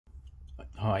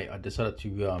Hi, I decided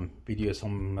to video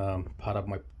some part of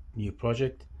my new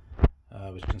project,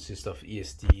 which consists of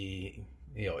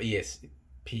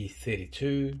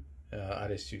ESP32,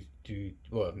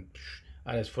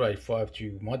 RS485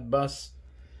 to Modbus,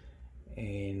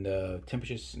 and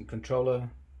temperature controller,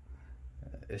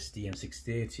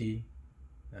 SDM630,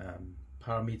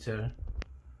 power meter,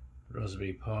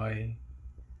 Raspberry Pi,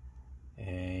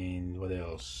 and what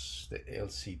else? The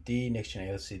LCD, Nextion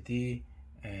LCD,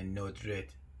 and Node-Red.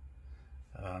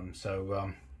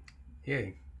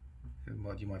 Yeah,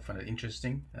 you might find it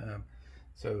interesting.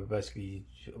 So basically,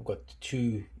 I've got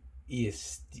two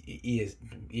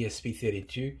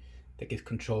ESP32 that gets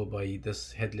controlled by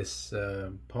this headless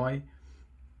Pi.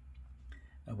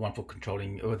 One for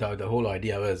controlling. The whole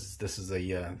idea is this is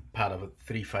a part of a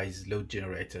three-phase load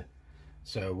generator.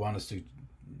 So one is to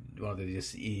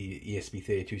this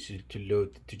ESP32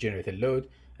 to generate a load,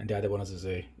 and the other one is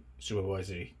a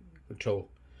supervisory control.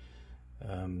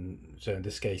 So in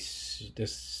this case,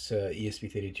 this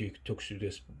ESP32 talks to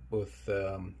this both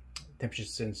temperature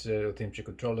sensor or temperature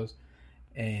controllers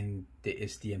and the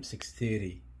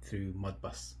SDM630 through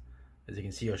Modbus. As you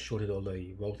can see, I shorted all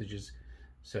the voltages,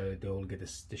 so they all get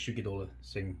this. They should get all the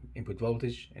same input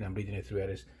voltage, and I'm reading it through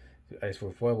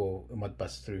RS485 or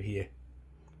Modbus through here.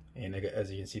 And as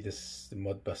you can see, the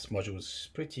Modbus module is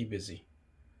pretty busy.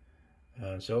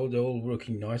 So they're all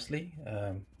working nicely.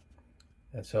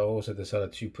 And so I also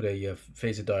decided to put a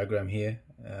phasor diagram here.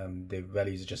 The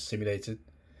values are just simulated.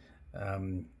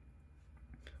 I've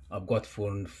got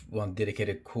one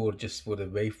dedicated core just for the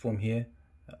waveform here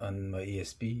on my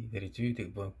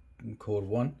ESP32, core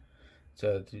 1.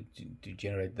 So to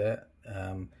generate that,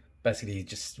 basically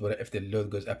just if the load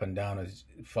goes up and down, it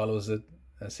follows it.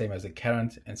 Same as the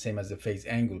current and same as the phase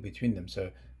angle between them.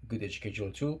 So good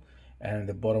educational tool. And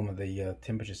the bottom of the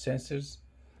temperature sensors.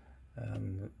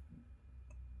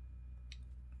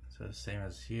 So same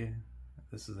as here.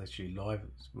 This is actually live.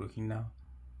 It's working now.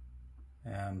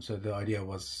 So the idea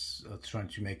was trying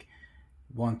to make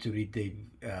one to read the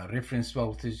reference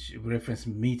voltage, reference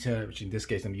meter, which in this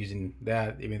case I'm using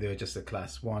that, even though it's just a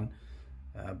class 1.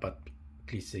 But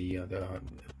at least the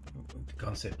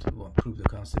concept, will prove the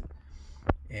concept.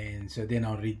 And so then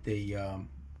I'll read the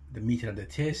meter of the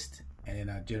test, and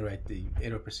then I'll generate the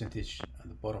error percentage at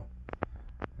the bottom.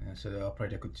 And so the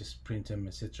operator could just print them,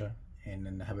 etc., and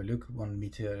then have a look, 1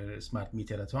 meter, smart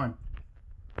meter at a time.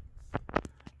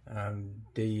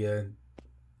 The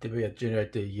way I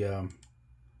generate the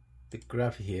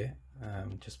graph here,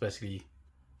 just basically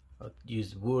I'll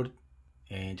use Word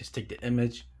and just take the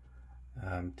image,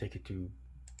 take it to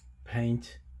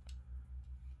Paint,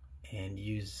 and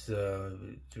use to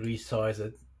resize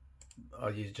it.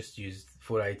 I'll just use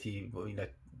 480,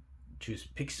 choose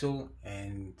pixel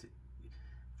and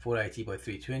 480 by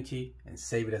 320 and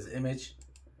save it as image.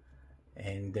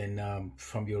 And then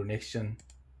from your Nextion,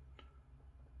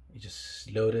 you just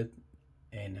load it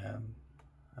and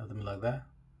have them like that.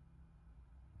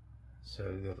 So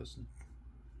that was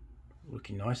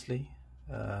working nicely.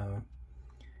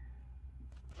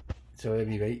 So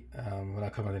anyway, when I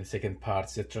come on to the second part,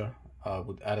 etc., I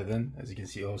would add it in. As you can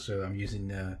see, also I'm using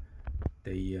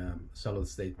the solid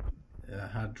state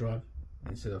hard drive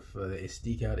instead of the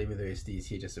SD card, even though SD is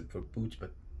here just for boot,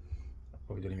 but I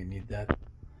probably don't even need that.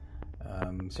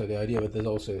 So the idea with this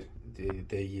also,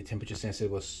 the temperature sensor,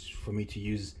 was for me to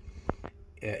use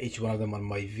each one of them on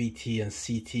my VT and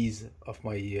CTs of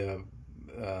my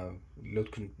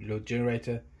load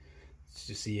generator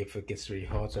to see if it gets really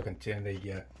hot, so I can turn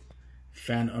the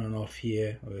fan on and off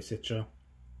here, or etc.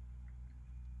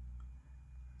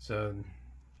 So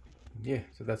yeah,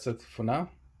 so that's it for now.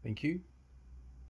 Thank you.